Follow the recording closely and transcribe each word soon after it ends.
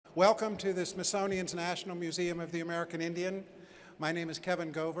Welcome to the Smithsonian's National Museum of the American Indian. My name is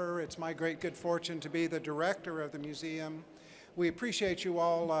Kevin Gover. It's my great good fortune to be the director of the museum. We appreciate you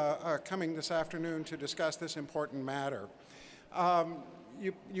all coming this afternoon to discuss this important matter.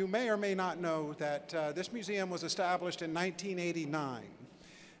 You may or may not know that this museum was established in 1989.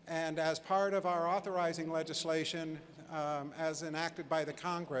 And as part of our authorizing legislation as enacted by the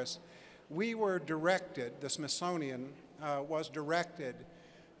Congress, we were directed, the Smithsonian was directed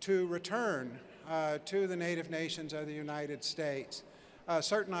to return to the native nations of the United States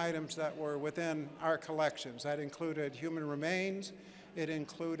certain items that were within our collections. That included human remains, it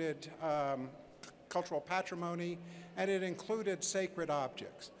included cultural patrimony, and it included sacred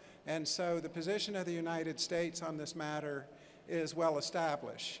objects. And so the position of the United States on this matter is well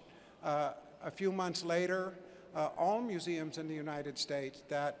established. A few months later, all museums in the United States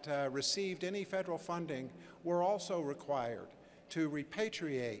that received any federal funding were also required to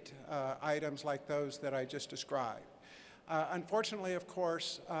repatriate items like those that I just described. Unfortunately, of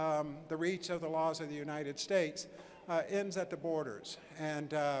course, the reach of the laws of the United States ends at the borders.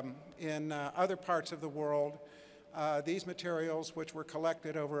 And in other parts of the world, these materials, which were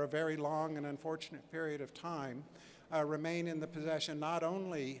collected over a very long and unfortunate period of time, remain in the possession not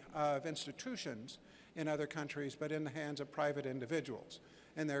only of institutions in other countries, but in the hands of private individuals.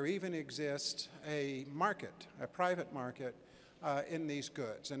 And there even exists a market, a private market, in these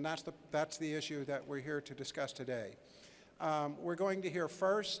goods. And that's the issue that we're here to discuss today. We're going to hear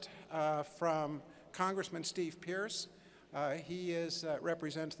first from Congressman Steve Pearce. He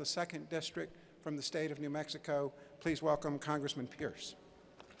represents the 2nd District from the state of New Mexico. Please welcome Congressman Pearce.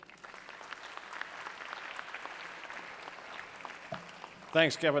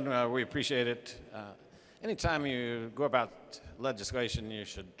 Thanks, Kevin. We appreciate it. Anytime you go about legislation, you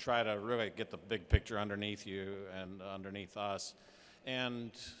should try to really get the big picture underneath you and underneath us.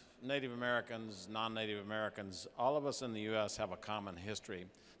 And Native Americans, non-Native Americans, all of us in the U.S. have a common history.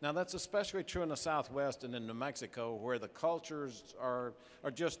 Now, that's especially true in the Southwest and in New Mexico, where the cultures are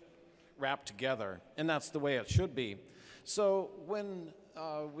just wrapped together, and that's the way it should be. So when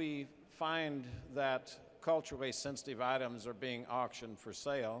we find that culturally sensitive items are being auctioned for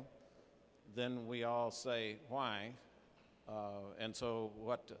sale, then we all say, why? And so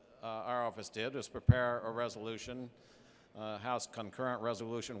what our office did was prepare a resolution, House Concurrent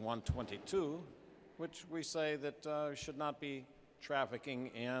Resolution 122, which we say that should not be trafficking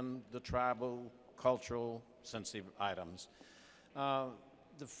in the tribal, cultural, sensitive items.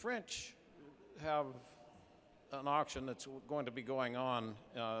 The French have an auction that's going to be going on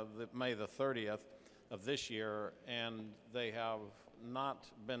May the 30th of this year, and they have not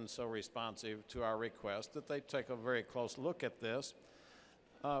been so responsive to our request that they take a very close look at this.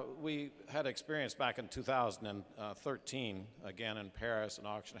 We had experience back in 2013, again in Paris, an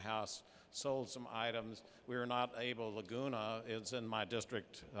auction house sold some items. We were not able, Laguna is in my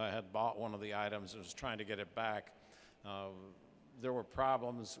district, had bought one of the items and was trying to get it back. There were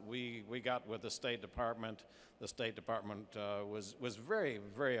problems. We got with the State Department. The State Department was very,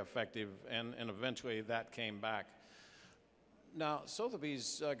 very effective, and eventually that came back. Now,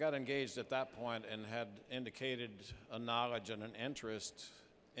 Sotheby's got engaged at that point and had indicated a knowledge and an interest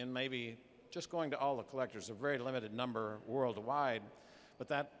in maybe just going to all the collectors, a very limited number worldwide, but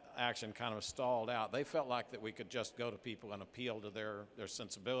that action kind of stalled out. They felt like that we could just go to people and appeal to their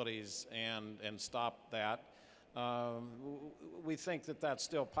sensibilities and stop that. We think that that's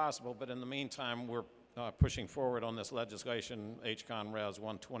still possible, but in the meantime, we're pushing forward on this legislation, HCON Res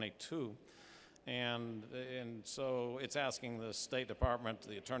 122. And so it's asking the State Department,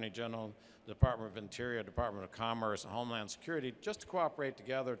 the Attorney General, the Department of Interior, Department of Commerce, and Homeland Security just to cooperate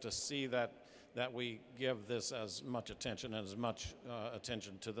together to see that we give this as much attention and as much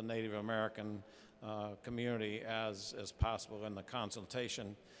attention to the Native American community as possible in the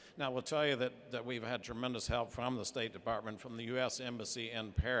consultation. Now, we'll tell you that we've had tremendous help from the State Department, from the U.S. Embassy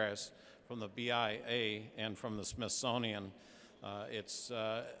in Paris, from the BIA, and from the Smithsonian. It's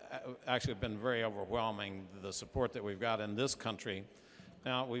actually been very overwhelming, the support that we've got in this country.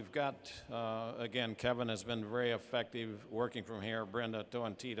 Now, we've got, again, Kevin has been very effective working from here. Brenda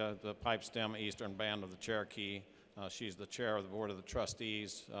Toantita, the Pipe Stem Eastern Band of the Cherokee. She's the chair of the Board of the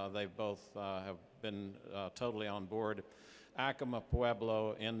Trustees. They both have been totally on board. Acoma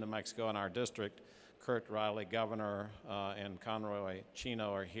Pueblo in New Mexico in our district. Kurt Riley, Governor, and Conroy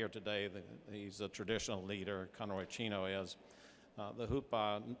Chino are here today. He's a traditional leader, Conroy Chino is. The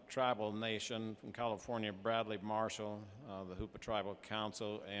Hoopa Tribal Nation from California, Bradley Marshall, the Hoopa Tribal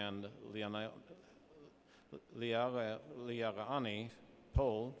Council, and Liaani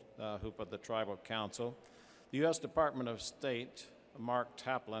Pole, Hoopa, the Tribal Council. The U.S. Department of State Mark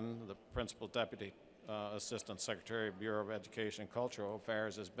Taplin, the Principal Deputy Assistant Secretary, Bureau of Education and Cultural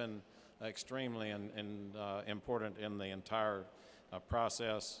Affairs, has been extremely important in the entire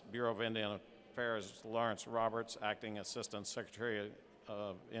process. Bureau of Indian Affairs, Lawrence Roberts, Acting Assistant Secretary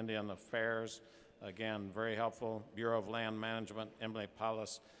of Indian Affairs, again, very helpful. Bureau of Land Management, Emily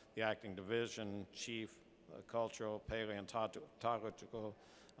Paulus, the Acting Division Chief, Cultural, Paleontological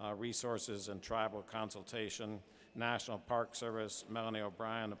Resources and Tribal Consultation. National Park Service, Melanie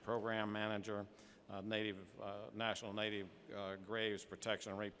O'Brien, the Program Manager, National Native Graves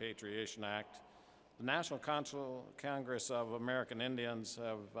Protection and Repatriation Act. The National Congress of American Indians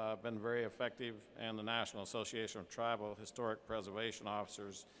have been very effective, and the National Association of Tribal Historic Preservation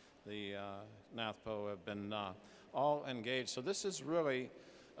Officers, the NATHPO, have been all engaged. So this is really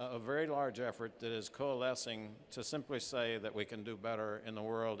a very large effort that is coalescing to simply say that we can do better in the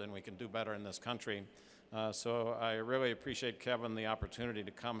world and we can do better in this country. So I really appreciate, Kevin, the opportunity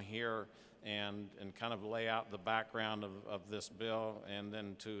to come here and kind of lay out the background of this bill and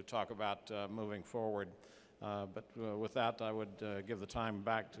then to talk about moving forward. But with that, I would give the time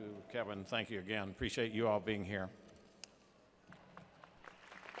back to Kevin. Thank you again. Appreciate you all being here.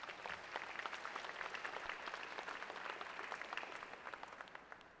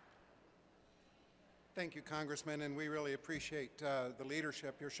 Thank you, Congressman, and we really appreciate the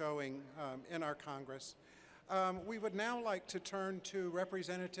leadership you're showing in our Congress. We would now like to turn to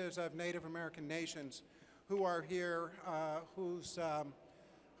representatives of Native American nations who are here, whose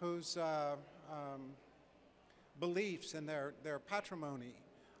beliefs and their patrimony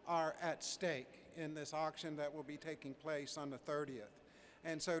are at stake in this auction that will be taking place on the 30th.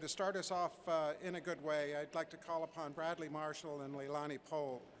 And so to start us off in a good way, I'd like to call upon Bradley Marshall and Leilani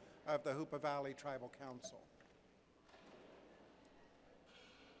Pohl of the Hoopa Valley Tribal Council.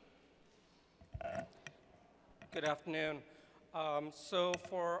 Good afternoon. So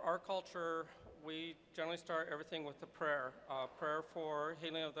for our culture, we generally start everything with a prayer. Prayer for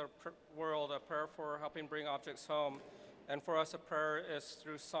healing of the world, a prayer for helping bring objects home. And for us, a prayer is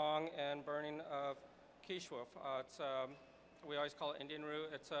through song and burning of kishwuf. We always call it Indian root.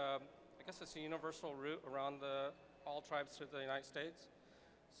 I guess it's a universal root around all tribes through the United States.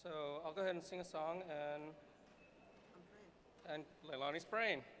 So I'll go ahead and sing a song, and Leilani's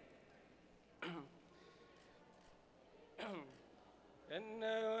praying.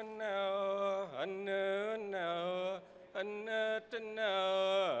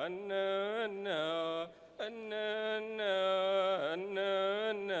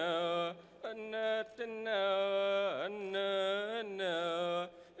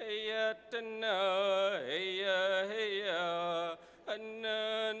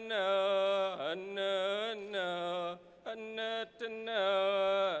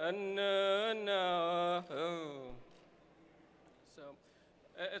 So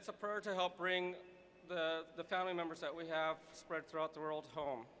it's a prayer to help bring the family members that we have spread throughout the world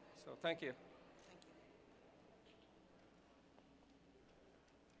home. So thank you.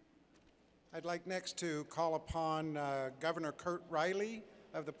 I'd like next to call upon Governor Kurt Riley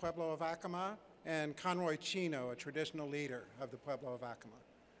of the Pueblo of Acoma and Conroy Chino, a traditional leader of the Pueblo of Acoma.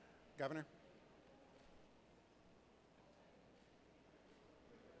 Governor?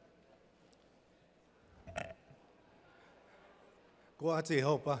 Guati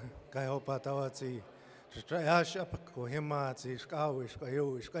hopa, kai hopa tawati, strayash apako himati, skawish,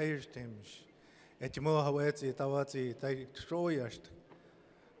 kayoish, kayistims, etimo haweti tawati, tai stroyast.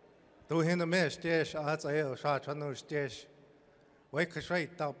 Tu hin mes stesh atsael shatano stesh. Wake a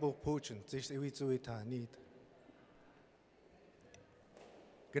straight tapo poachin, this iwitsuita need.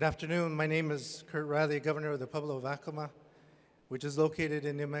 Good afternoon. My name is Kurt Riley, Governor of the Pueblo of Acoma, which is located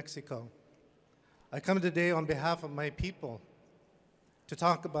in New Mexico. I come today on behalf of my people to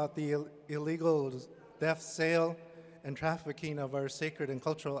talk about the illegal theft, sale, and trafficking of our sacred and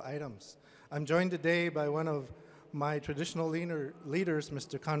cultural items. I'm joined today by one of my traditional leaders,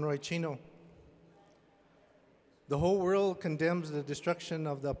 Mr. Conroy Chino. The whole world condemns the destruction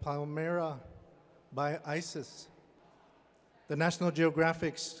of the Palmyra by ISIS. The National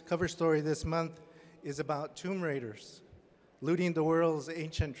Geographic's cover story this month is about tomb raiders looting the world's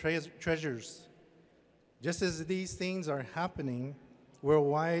ancient treasures. Just as these things are happening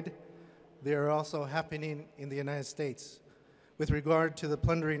worldwide, they are also happening in the United States with regard to the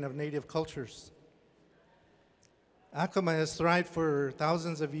plundering of native cultures. Acoma has thrived for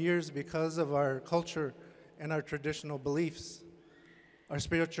thousands of years because of our culture and our traditional beliefs. Our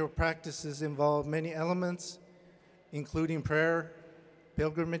spiritual practices involve many elements, including prayer,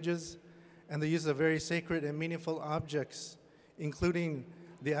 pilgrimages, and the use of very sacred and meaningful objects, including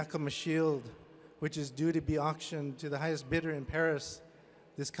the Acoma shield, which is due to be auctioned to the highest bidder in Paris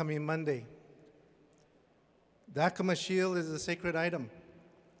this coming Monday. The Acoma shield is a sacred item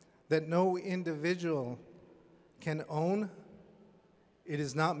that no individual can own. It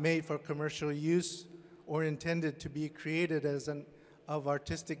is not made for commercial use or intended to be created as of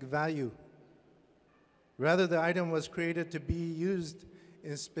artistic value. Rather, the item was created to be used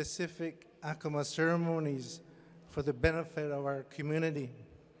in specific Acoma ceremonies for the benefit of our community.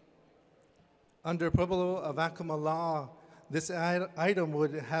 Under Pueblo of Acoma law, this item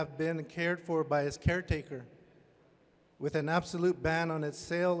would have been cared for by its caretaker, with an absolute ban on its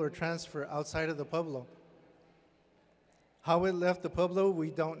sale or transfer outside of the Pueblo. How it left the Pueblo,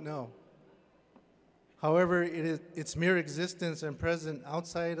 we don't know. However, its mere existence and presence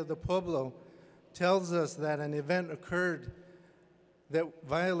outside of the Pueblo tells us that an event occurred that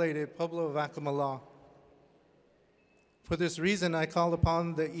violated Pueblo of Acoma law. For this reason, I call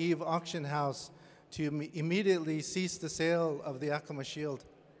upon the Eve Auction House to immediately cease the sale of the Acoma shield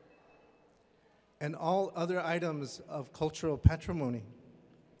and all other items of cultural patrimony.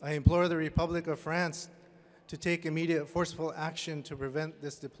 I implore the Republic of France to take immediate forceful action to prevent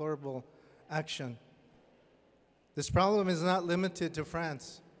this deplorable action. This problem is not limited to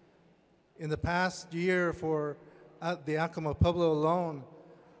France. In the past year for the Acoma Pueblo alone,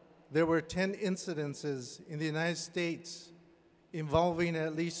 there were 10 incidences in the United States involving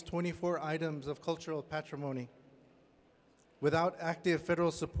at least 24 items of cultural patrimony. Without active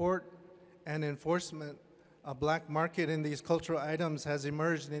federal support and enforcement, a black market in these cultural items has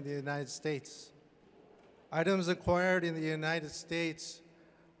emerged in the United States. Items acquired in the United States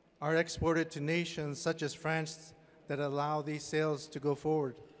are exported to nations such as France that allow these sales to go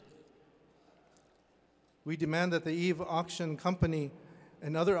forward. We demand that the Eve Auction Company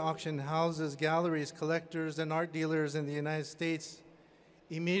and other auction houses, galleries, collectors, and art dealers in the United States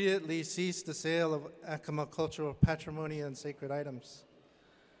immediately cease the sale of Acoma cultural patrimony and sacred items.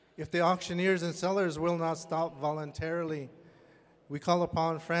 If the auctioneers and sellers will not stop voluntarily, we call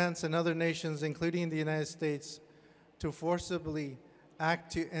upon France and other nations, including the United States, to forcibly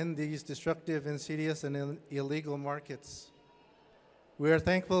act to end these destructive, insidious, and illegal markets. We are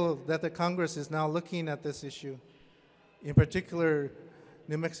thankful that the Congress is now looking at this issue. In particular,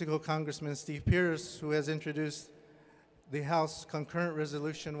 New Mexico Congressman Steve Pierce, who has introduced the House Concurrent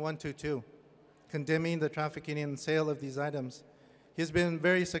Resolution 122, condemning the trafficking and sale of these items. He's been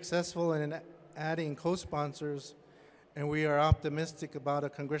very successful in adding co-sponsors, and we are optimistic about a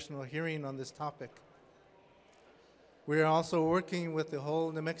congressional hearing on this topic. We are also working with the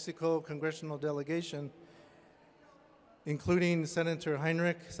whole New Mexico congressional delegation, including Senator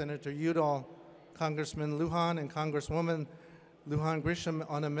Heinrich, Senator Udall, Congressman Lujan, and Congresswoman Lujan Grisham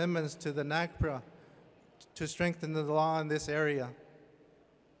on amendments to the NAGPRA to strengthen the law in this area.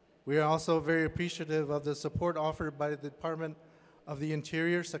 We are also very appreciative of the support offered by the Department of the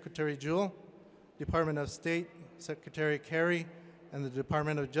Interior, Secretary Jewell, Department of State, Secretary Kerry, and the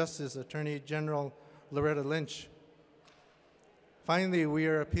Department of Justice, Attorney General Loretta Lynch. Finally, we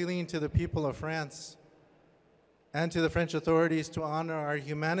are appealing to the people of France and to the French authorities to honor our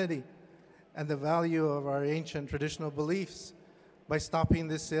humanity and the value of our ancient traditional beliefs by stopping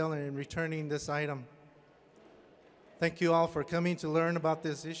this sale and returning this item. Thank you all for coming to learn about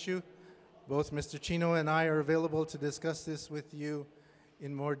this issue. Both Mr. Chino and I are available to discuss this with you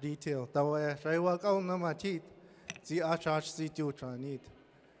in more detail.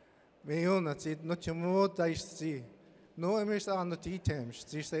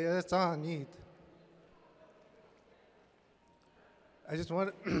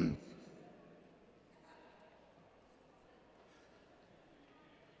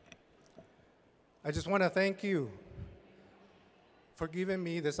 I just want to thank you for giving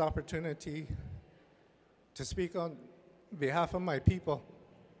me this opportunity to speak on behalf of my people.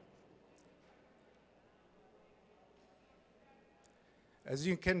 As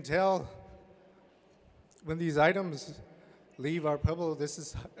you can tell, when these items leave our Pueblo, this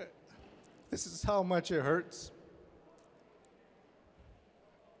is how much it hurts.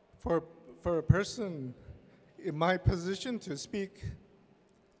 For a person in my position to speak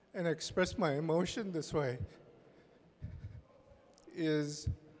and express my emotion this way is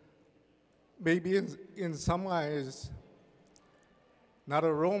maybe in some eyes not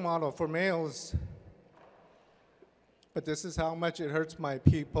a role model for males, but this is how much it hurts my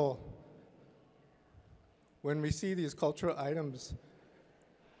people when we see these cultural items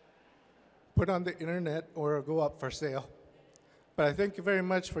put on the internet or go up for sale. But I thank you very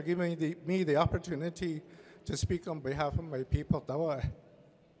much for giving me the opportunity to speak on behalf of my people. Tawa.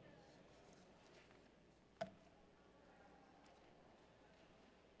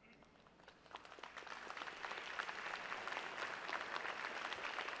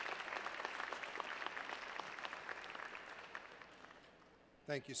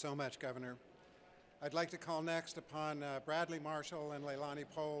 Thank you so much, Governor. I'd like to call next upon Bradley Marshall and Leilani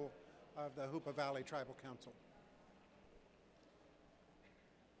Pohl of the Hoopa Valley Tribal Council.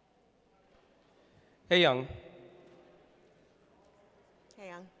 Hey, Young. Hey,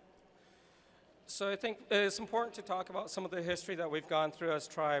 Young. So I think it's important to talk about some of the history that we've gone through as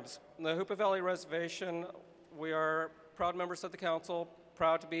tribes. The Hoopa Valley Reservation, we are proud members of the council,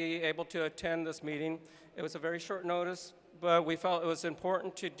 proud to be able to attend this meeting. It was a very short notice, but we felt it was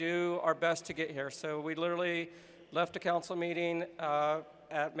important to do our best to get here. So we literally left a council meeting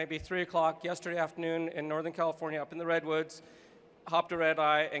at maybe 3 o'clock yesterday afternoon in Northern California, up in the Redwoods, hopped a red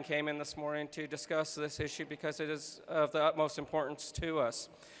eye, and came in this morning to discuss this issue because it is of the utmost importance to us.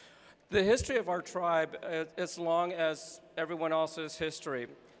 The history of our tribe is as long as everyone else's history.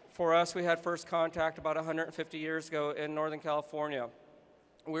 For us, we had first contact about 150 years ago in Northern California.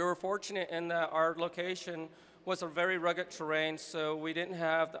 We were fortunate in that our location was a very rugged terrain, so we didn't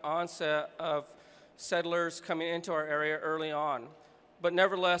have the onset of settlers coming into our area early on. But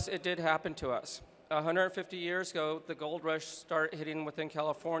nevertheless, it did happen to us. 150 years ago, the gold rush started hitting within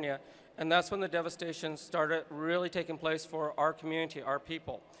California, and that's when the devastation started really taking place for our community, our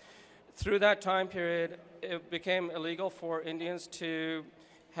people. Through that time period, it became illegal for Indians to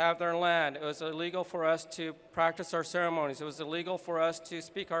have their land. It was illegal for us to practice our ceremonies. It was illegal for us to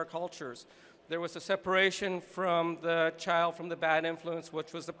speak our cultures. There was a separation from the child from the bad influence,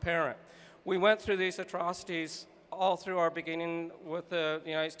 which was the parent. We went through these atrocities all through our beginning with the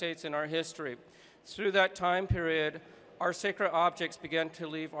United States in our history. Through that time period, our sacred objects began to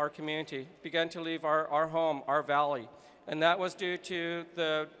leave our community, began to leave our home, our valley. And that was due to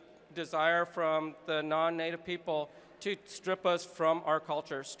the desire from the non-native people to strip us from our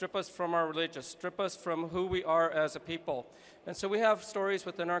culture, strip us from our religion, strip us from who we are as a people. And so we have stories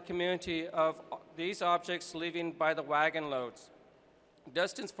within our community of these objects leaving by the wagon loads.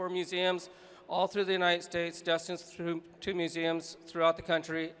 Destined for museums all through the United States, destined to museums throughout the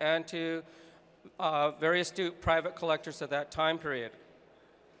country, and to very astute private collectors at that time period.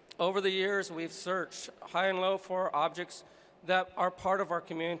 Over the years, we've searched high and low for objects that are part of our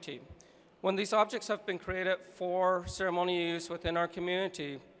community. When these objects have been created for ceremonial use within our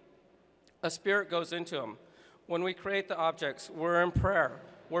community, a spirit goes into them. When we create the objects, we're in prayer.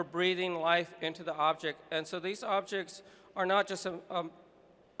 We're breathing life into the object. And so these objects are not just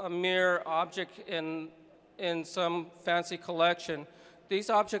a mere object in some fancy collection. These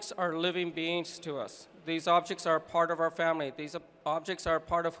objects are living beings to us. These objects are part of our family. These objects are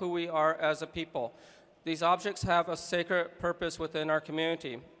part of who we are as a people. These objects have a sacred purpose within our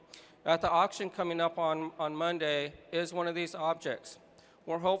community. At the auction coming up on Monday is one of these objects.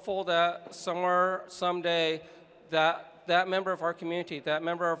 We're hopeful that somewhere, someday, that member of our community, that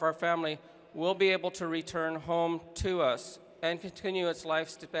member of our family, will be able to return home to us and continue its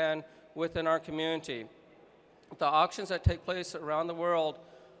lifespan within our community. The auctions that take place around the world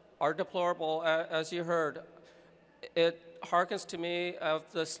are deplorable, as you heard. It harkens to me of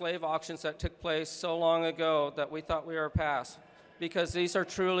the slave auctions that took place so long ago that we thought we were past, because these are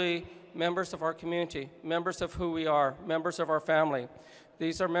truly members of our community, members of who we are, members of our family.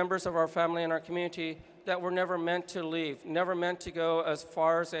 These are members of our family and our community that were never meant to leave, never meant to go as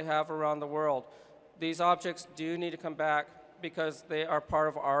far as they have around the world. These objects do need to come back because they are part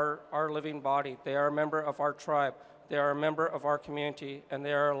of our living body. They are a member of our tribe. They are a member of our community, and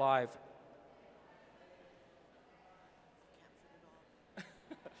they are alive.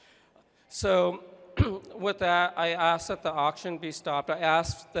 So with that, I asked that the auction be stopped. I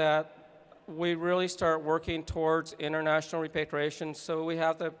asked that we really start working towards international repatriation so we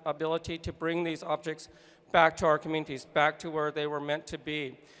have the ability to bring these objects back to our communities, back to where they were meant to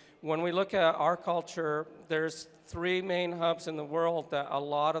be. When we look at our culture, there's 3 main hubs in the world that a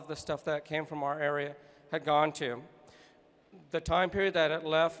lot of the stuff that came from our area had gone to. The time period that it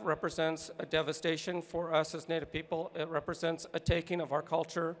left represents a devastation for us as Native people. It represents a taking of our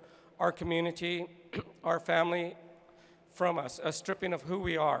culture, our community, our family from us, a stripping of who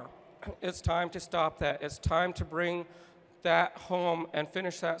we are. It's time to stop that. It's time to bring that home and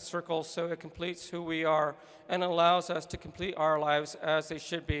finish that circle so it completes who we are and allows us to complete our lives as they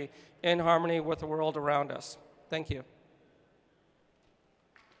should be in harmony with the world around us. Thank you.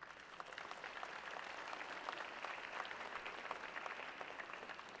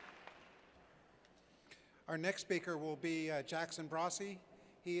 Our next speaker will be Jackson Brossi.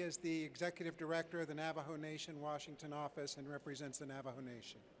 He is the Executive Director of the Navajo Nation Washington office and represents the Navajo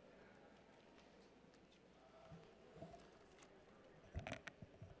Nation.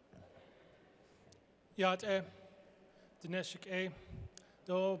 Yad Dineshik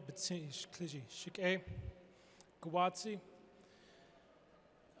Do Bitsish Kliji Shik Gawatsi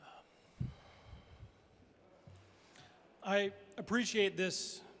I appreciate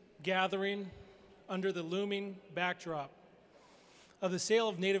this gathering under the looming backdrop of the sale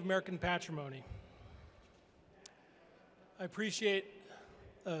of Native American patrimony. I appreciate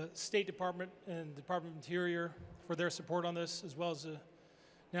the State Department and Department of Interior for their support on this, as well as the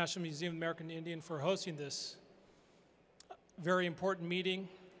National Museum of the American Indian for hosting this very important meeting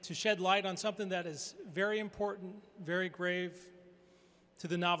to shed light on something that is very important, very grave to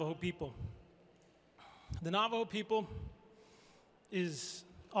the Navajo people. The Navajo people is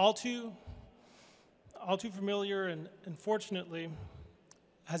all too familiar and unfortunately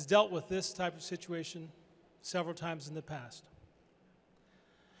has dealt with this type of situation several times in the past.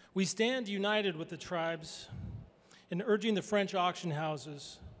 We stand united with the tribes in urging the French auction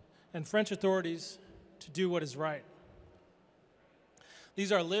houses and French authorities to do what is right.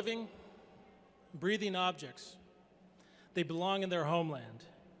 These are living, breathing objects. They belong in their homeland.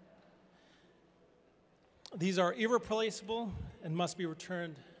 These are irreplaceable and must be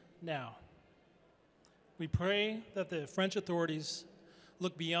returned now. We pray that the French authorities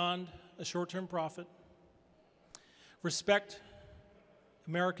look beyond a short-term profit, respect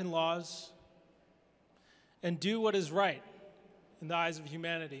American laws, and do what is right in the eyes of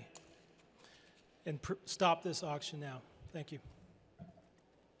humanity, and stop this auction now. Thank you.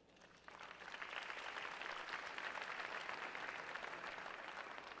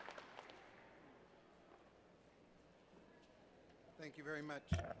 Thank you very much.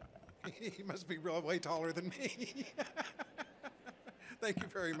 He must be way taller than me. Thank you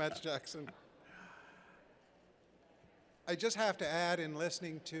very much, Jackson. I just have to add, in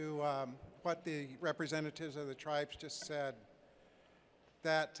listening to what the representatives of the tribes just said,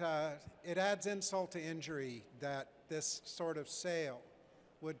 that it adds insult to injury that this sort of sale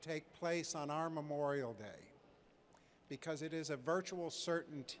would take place on our Memorial Day, because it is a virtual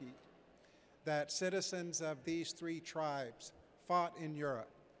certainty that citizens of these three tribes fought in Europe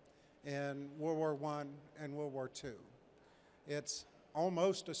in World War I and World War II. It's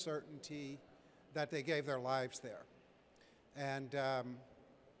almost a certainty that they gave their lives there. And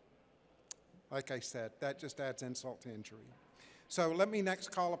like I said, that just adds insult to injury. So let me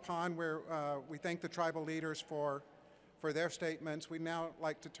next call upon where we thank the tribal leaders for their statements. We'd now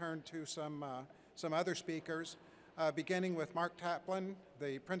like to turn to some other speakers, beginning with Mark Taplin,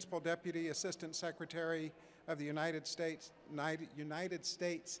 the Principal Deputy Assistant Secretary of the United States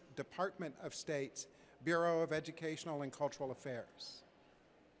Department of State's Bureau of Educational and Cultural Affairs.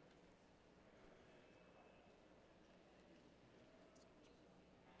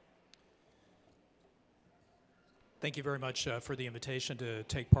 Thank you very much for the invitation to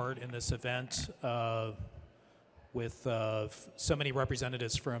take part in this event with so many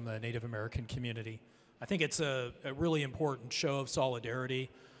representatives from the Native American community. I think it's a really important show of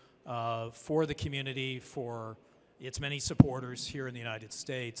solidarity for the community, for its many supporters here in the United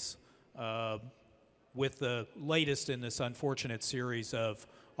States, with the latest in this unfortunate series of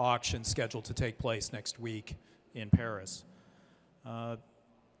auctions scheduled to take place next week in Paris.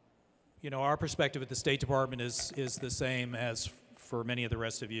 You know, our perspective at the State Department is the same as for many of the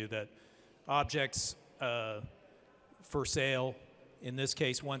rest of you, that objects for sale, in this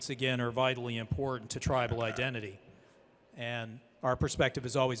case, once again, are vitally important to tribal identity. And our perspective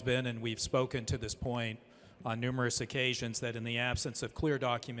has always been, and we've spoken to this point on numerous occasions, that in the absence of clear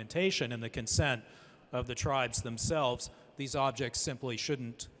documentation and the consent of the tribes themselves, these objects simply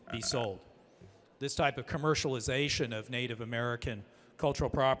shouldn't be sold. This type of commercialization of Native American cultural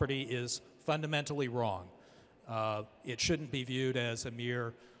property is fundamentally wrong. It shouldn't be viewed as a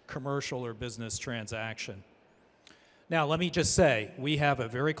mere commercial or business transaction. Now, let me just say, we have a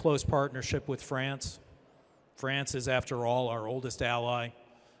very close partnership with France. France is, after all, our oldest ally,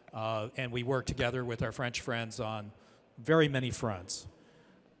 and we work together with our French friends on very many fronts.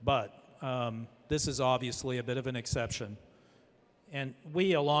 But this is obviously a bit of an exception. And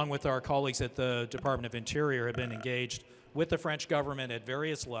we, along with our colleagues at the Department of Interior, have been engaged with the French government at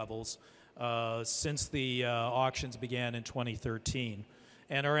various levels since the auctions began in 2013.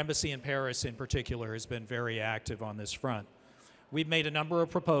 And our embassy in Paris, in particular, has been very active on this front. We've made a number of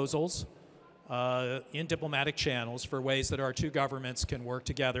proposals in diplomatic channels for ways that our two governments can work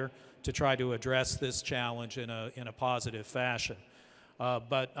together to try to address this challenge in a positive fashion.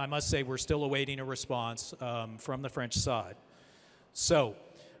 But I must say we're still awaiting a response from the French side. So,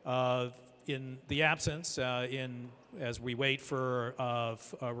 in the absence, as we wait for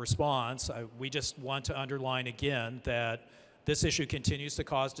a response, we just want to underline again that this issue continues to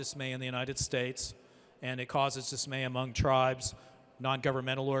cause dismay in the United States, and it causes dismay among tribes,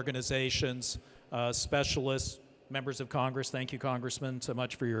 non-governmental organizations, specialists, members of Congress, thank you, Congressman, so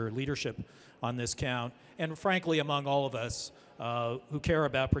much for your leadership on this count, and frankly, among all of us who care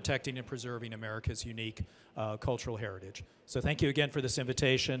about protecting and preserving America's unique cultural heritage. So thank you again for this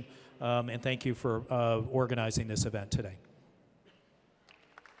invitation, and thank you for organizing this event today.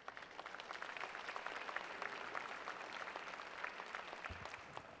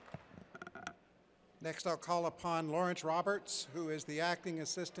 Next, I'll call upon Lawrence Roberts, who is the Acting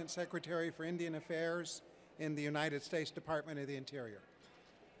Assistant Secretary for Indian Affairs in the United States Department of the Interior.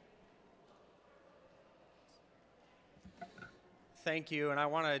 Thank you, and I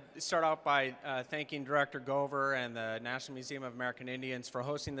want to start out by thanking Director Gover and the National Museum of American Indians for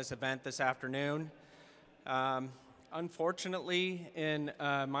hosting this event this afternoon. Unfortunately, in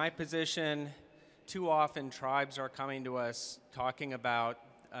my position, too often tribes are coming to us talking about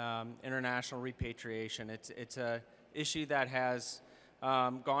international repatriation. It's an issue that has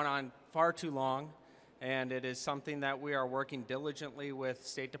gone on far too long, and it is something that we are working diligently with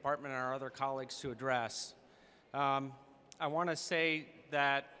State Department and our other colleagues to address. I want to say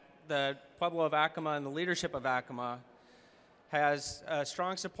that the Pueblo of Acoma and the leadership of Acoma has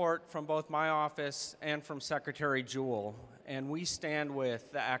strong support from both my office and from Secretary Jewell, and we stand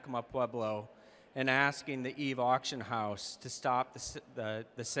with the Acoma Pueblo in asking the Eve Auction House to stop the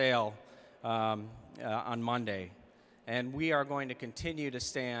sale on Monday. And we are going to continue to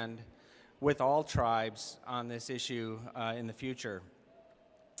stand with all tribes on this issue in the future.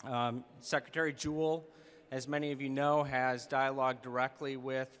 Secretary Jewell, as many of you know, has dialogued directly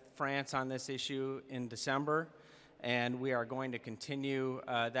with France on this issue in December, and we are going to continue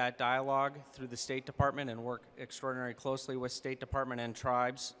that dialogue through the State Department and work extraordinarily closely with State Department and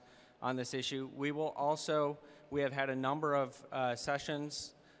tribes on this issue. We have had a number of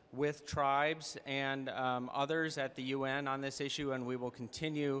sessions with tribes and others at the UN on this issue, and we will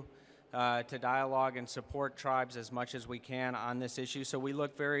continue to dialogue and support tribes as much as we can on this issue. So we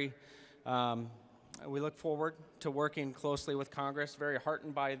look forward to working closely with Congress, very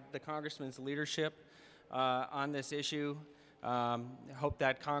heartened by the Congressman's leadership on this issue. Hope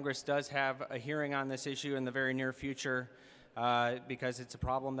that Congress does have a hearing on this issue in the very near future, because it's a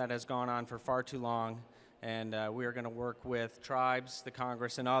problem that has gone on for far too long, and we are going to work with tribes, the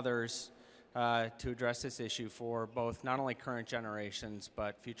Congress, and others to address this issue for both not only current generations,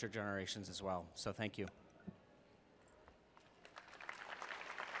 but future generations as well. So thank you.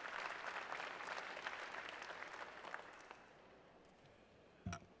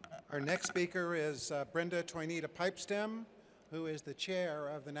 Our next speaker is Brenda Toynita Pipestem, who is the chair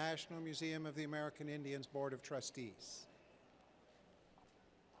of the National Museum of the American Indians Board of Trustees.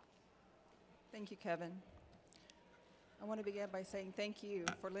 Thank you, Kevin. I want to begin by saying thank you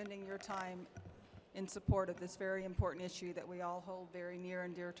for lending your time in support of this very important issue that we all hold very near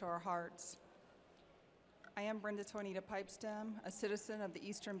and dear to our hearts. I am Brenda Toynita Pipestem, a citizen of the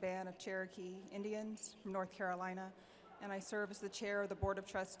Eastern Band of Cherokee Indians from North Carolina, and I serve as the chair of the Board of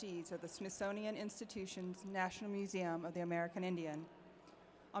Trustees of the Smithsonian Institution's National Museum of the American Indian.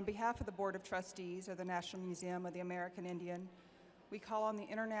 On behalf of the Board of Trustees of the National Museum of the American Indian, we call on the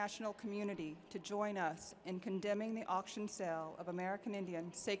international community to join us in condemning the auction sale of American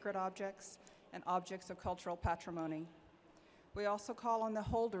Indian sacred objects and objects of cultural patrimony. We also call on the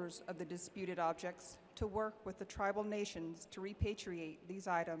holders of the disputed objects to work with the tribal nations to repatriate these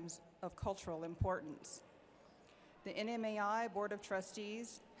items of cultural importance. The NMAI Board of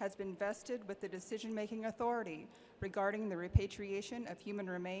Trustees has been vested with the decision-making authority regarding the repatriation of human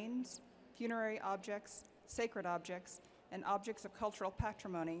remains, funerary objects, sacred objects, and objects of cultural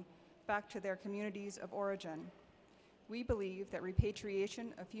patrimony back to their communities of origin. We believe that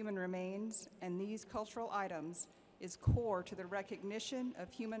repatriation of human remains and these cultural items is core to the recognition of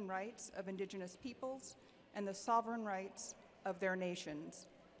human rights of indigenous peoples and the sovereign rights of their nations.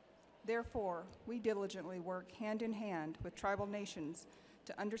 Therefore, we diligently work hand in hand with tribal nations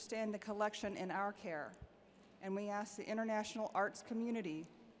to understand the collection in our care, and we ask the international arts community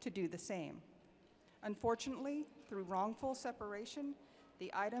to do the same. Unfortunately, through wrongful separation,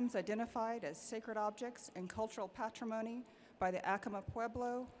 the items identified as sacred objects and cultural patrimony by the Acoma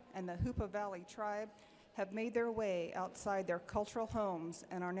Pueblo and the Hoopa Valley tribe have made their way outside their cultural homes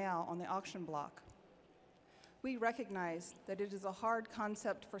and are now on the auction block. We recognize that it is a hard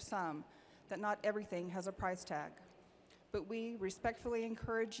concept for some, that not everything has a price tag. But we respectfully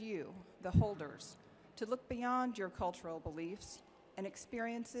encourage you, the holders, to look beyond your cultural beliefs and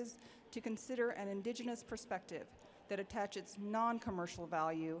experiences to consider an indigenous perspective that attaches non-commercial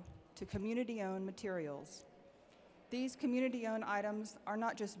value to community-owned materials. These community-owned items are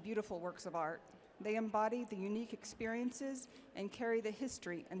not just beautiful works of art. They embody the unique experiences and carry the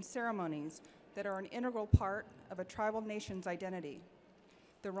history and ceremonies that are an integral part of a tribal nation's identity.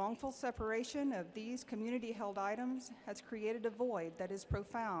 The wrongful separation of these community-held items has created a void that is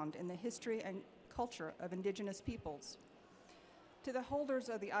profound in the history and culture of Indigenous peoples. To the holders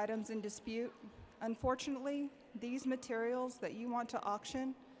of the items in dispute, unfortunately, these materials that you want to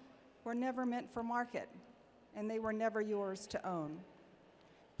auction were never meant for market, and they were never yours to own.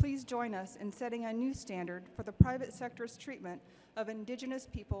 Please join us in setting a new standard for the private sector's treatment of Indigenous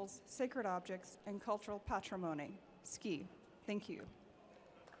peoples' sacred objects and cultural patrimony. Ski. Thank you.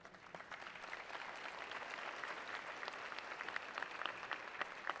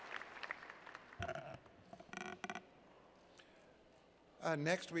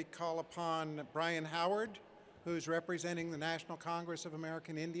 Next, we call upon Brian Howard, who's representing the National Congress of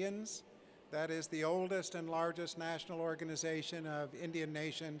American Indians. That is the oldest and largest national organization of Indian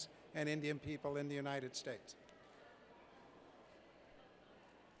nations and Indian people in the United States.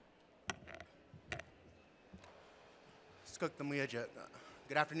 Good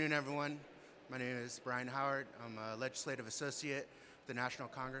afternoon, everyone. My name is Brian Howard. I'm a legislative associate with the National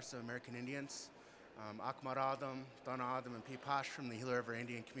Congress of American Indians. Akmaradam, Donadam, and Pipash from the Gila River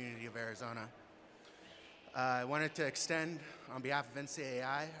Indian community of Arizona. I wanted to extend, on behalf of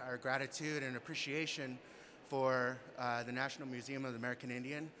NCAI, our gratitude and appreciation for the National Museum of the American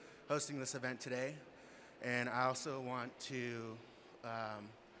Indian hosting this event today. And I also want to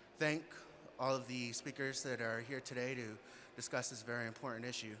thank all of the speakers that are here today to discuss this very important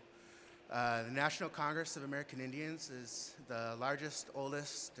issue. The National Congress of American Indians is the largest,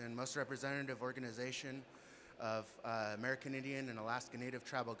 oldest, and most representative organization of American Indian and Alaska Native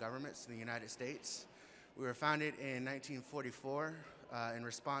tribal governments in the United States. We were founded in 1944 in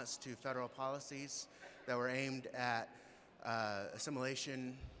response to federal policies that were aimed at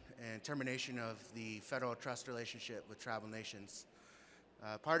assimilation and termination of the federal trust relationship with tribal nations.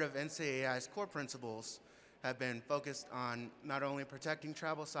 Part of NCAI's core principles have been focused on not only protecting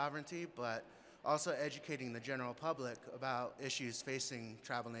tribal sovereignty, but also educating the general public about issues facing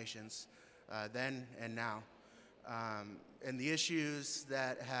tribal nations then and now. And the issues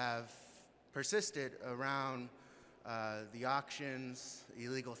that have persisted around the auctions,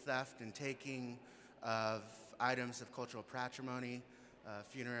 illegal theft and taking of items of cultural patrimony,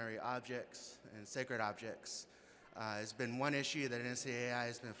 funerary objects, and sacred objects has been one issue that NCAI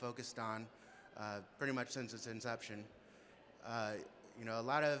has been focused on pretty much since its inception. You know, a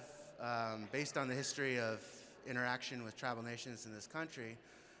lot of, based on the history of interaction with tribal nations in this country,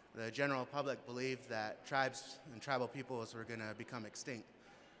 the general public believed that tribes and tribal peoples were going to become extinct.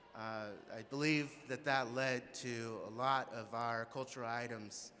 I believe that that led to a lot of our cultural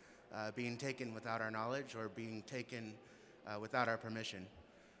items being taken without our knowledge or being taken without our permission.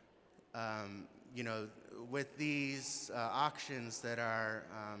 You know, with these auctions that are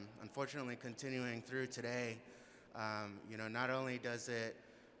unfortunately continuing through today, you know, not only does it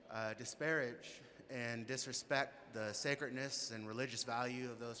disparage and disrespect the sacredness and religious value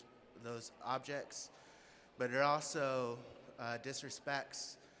of those objects, but it also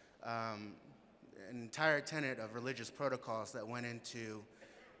disrespects an entire tenet of religious protocols that went into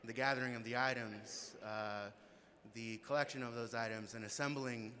the gathering of the items, the collection of those items, and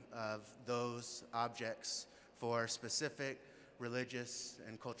assembling of those objects for specific religious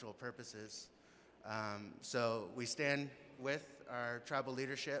and cultural purposes. So we stand with our tribal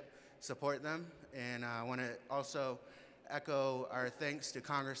leadership, support them, and I want to also echo our thanks to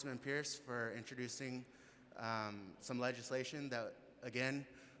Congressman Pierce for introducing some legislation that, again,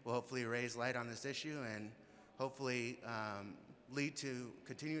 will hopefully raise light on this issue and hopefully lead to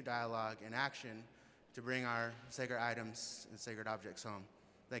continued dialogue and action to bring our sacred items and sacred objects home.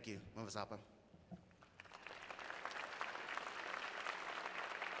 Thank you. Mavasapa.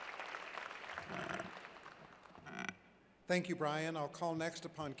 Thank you, Brian. I'll call next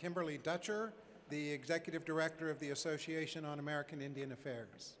upon Kimberly Dutcher, the Executive Director of the Association on American Indian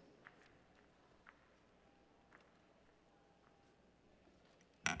Affairs.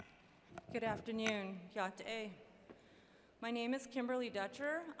 Good afternoon, Yate. My name is Kimberly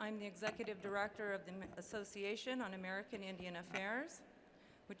Dutcher. I'm the Executive Director of the Association on American Indian Affairs,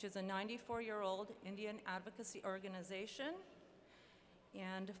 which is a 94-year-old Indian advocacy organization,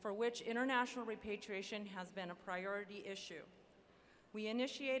 and for which international repatriation has been a priority issue. We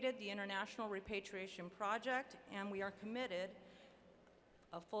initiated the International Repatriation Project, and we are committed,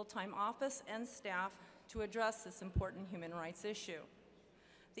 a full-time office and staff, to address this important human rights issue.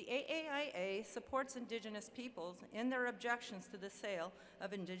 The AAIA supports Indigenous peoples in their objections to the sale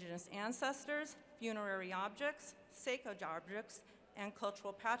of Indigenous ancestors, funerary objects, sacred objects, and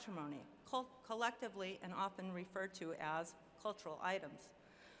cultural patrimony, collectively and often referred to as cultural items.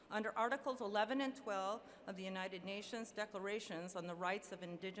 Under Articles 11 and 12 of the United Nations Declarations on the Rights of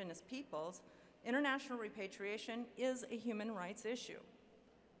Indigenous Peoples, international repatriation is a human rights issue.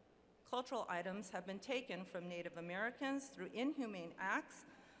 Cultural items have been taken from Native Americans through inhumane acts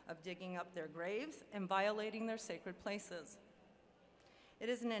of digging up their graves and violating their sacred places. It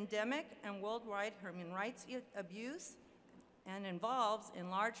is an endemic and worldwide human rights abuse and involves, in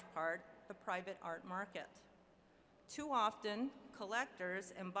large part, the private art market. Too often,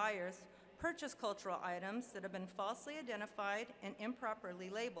 collectors and buyers purchase cultural items that have been falsely identified and improperly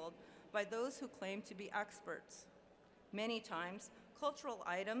labeled by those who claim to be experts. Many times, cultural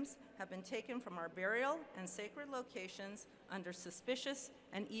items have been taken from our burial and sacred locations under suspicious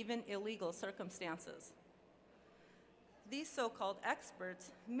and even illegal circumstances. These so-called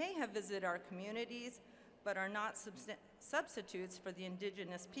experts may have visited our communities, but are not substitutes for the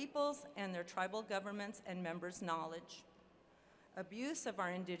indigenous peoples and their tribal governments and members' knowledge. Abuse of our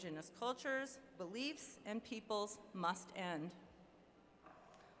indigenous cultures, beliefs, and peoples must end.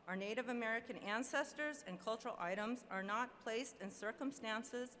 Our Native American ancestors and cultural items are not placed in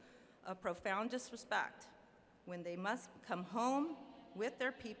circumstances of profound disrespect when they must come home with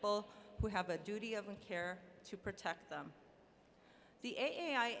their people who have a duty of care to protect them. The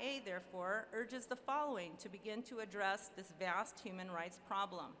AAIA, therefore, urges the following to begin to address this vast human rights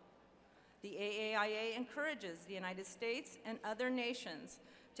problem. The AAIA encourages the United States and other nations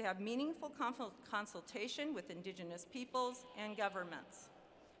to have meaningful consultation with indigenous peoples and governments.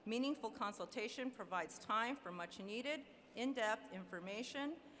 Meaningful consultation provides time for much needed, in-depth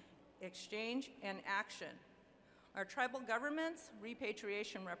information, exchange, and action. Our tribal governments,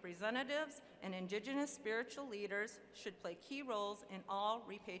 repatriation representatives, and indigenous spiritual leaders should play key roles in all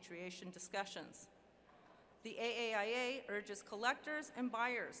repatriation discussions. The AAIA urges collectors and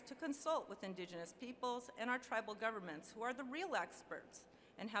buyers to consult with indigenous peoples and our tribal governments who are the real experts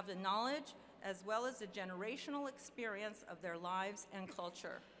and have the knowledge as well as the generational experience of their lives and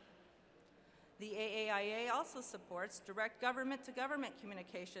culture. The AAIA also supports direct government-to-government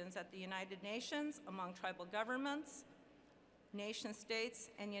communications at the United Nations among tribal governments, nation states,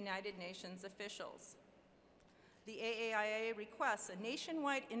 and United Nations officials. The AAIA requests a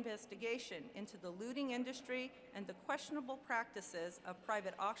nationwide investigation into the looting industry and the questionable practices of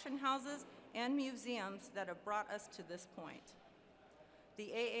private auction houses and museums that have brought us to this point.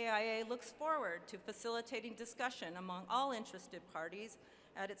 The AAIA looks forward to facilitating discussion among all interested parties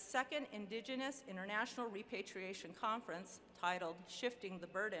at its second Indigenous International Repatriation Conference titled Shifting the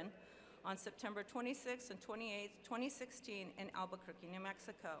Burden on September 26 and 28, 2016 in Albuquerque, New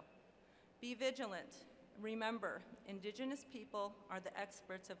Mexico. Be vigilant. Remember, indigenous people are the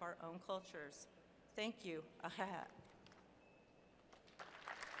experts of our own cultures. Thank you. Aha.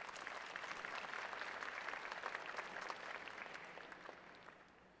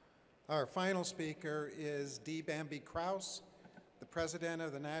 Our final speaker is Dee Bambi Kraus, the president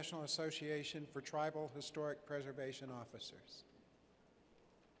of the National Association for Tribal Historic Preservation Officers.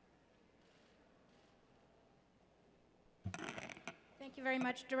 Thank you very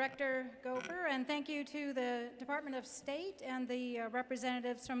much, Director Gopher, and thank you to the Department of State and the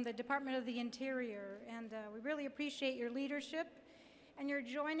representatives from the Department of the Interior. And we really appreciate your leadership and your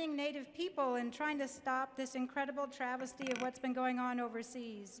joining Native people in trying to stop this incredible travesty of what's been going on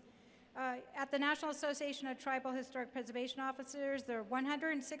overseas. At the National Association of Tribal Historic Preservation Officers, there are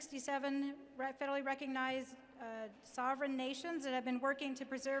 167 federally recognized sovereign nations that have been working to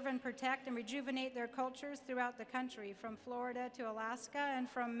preserve and protect and rejuvenate their cultures throughout the country, from Florida to Alaska and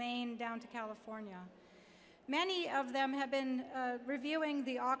from Maine down to California. Many of them have been reviewing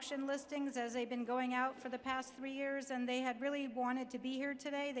the auction listings as they've been going out for the past 3 years, and they had really wanted to be here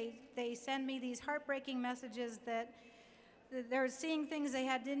today. They send me these heartbreaking messages that they're seeing things they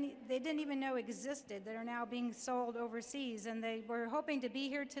didn't even know existed that are now being sold overseas, and they were hoping to be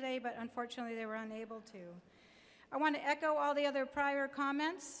here today, but unfortunately they were unable to. I want to echo all the other prior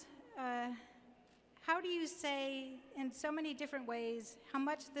comments. How do you say, in so many different ways, how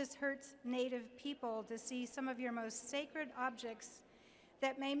much this hurts Native people to see some of your most sacred objects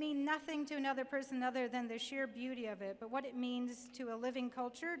that may mean nothing to another person other than the sheer beauty of it, but what it means to a living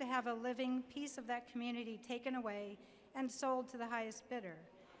culture to have a living piece of that community taken away and sold to the highest bidder?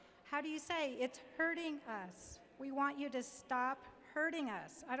 How do you say, it's hurting us? We want you to stop hurting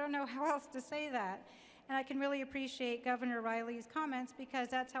us. I don't know how else to say that. And I can really appreciate Governor Riley's comments because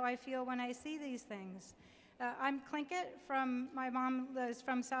that's how I feel when I see these things. I'm Tlingit my mom is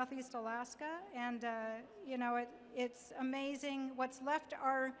from Southeast Alaska, and you know, it's amazing what's left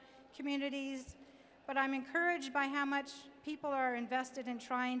our communities, but I'm encouraged by how much people are invested in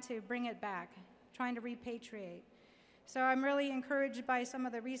trying to bring it back, trying to repatriate. So I'm really encouraged by some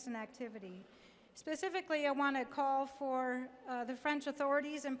of the recent activity. Specifically, I want to call for the French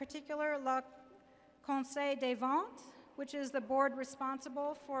authorities, in particular, Le Conseil des Ventes, which is the board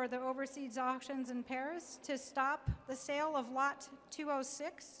responsible for the overseas auctions in Paris, to stop the sale of Lot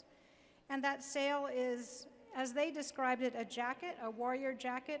 206. And that sale is, as they described it, a jacket, a warrior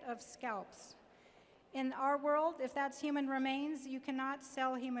jacket of scalps. In our world, if that's human remains, you cannot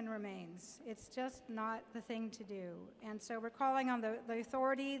sell human remains. It's just not the thing to do. And so we're calling on the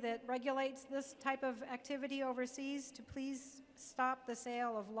authority that regulates this type of activity overseas to please stop the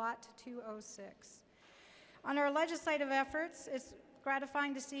sale of Lot 206. On our legislative efforts, it's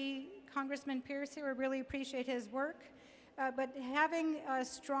gratifying to see Congressman Pierce here. We really appreciate his work. But having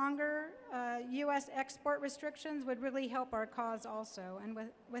stronger U.S. export restrictions would really help our cause also. And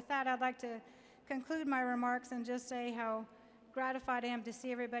with that, I'd like to conclude my remarks and just say how gratified I am to see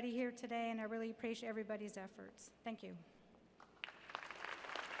everybody here today, and I really appreciate everybody's efforts. Thank you.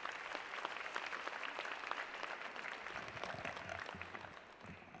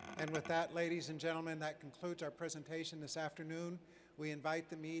 And with that, ladies and gentlemen, that concludes our presentation this afternoon. We invite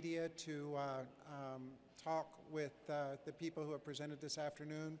the media to talk with the people who have presented this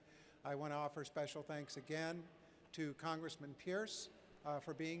afternoon. I want to offer special thanks again to Congressman Pierce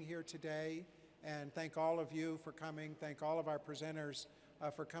for being here today, and thank all of you for coming. Thank all of our presenters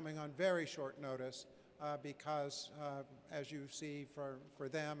for coming on very short notice because, as you see, for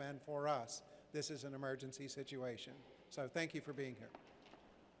them and for us, this is an emergency situation. So thank you for being here.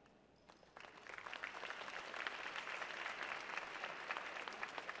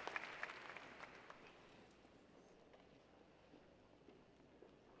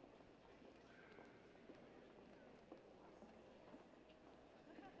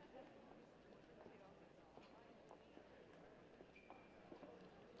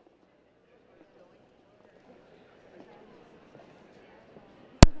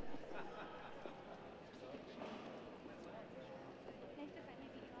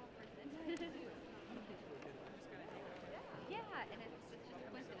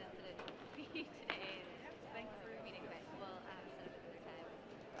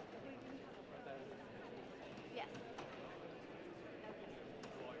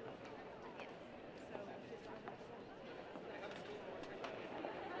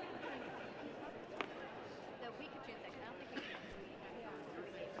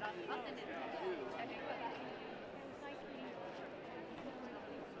 I'll send it. Okay.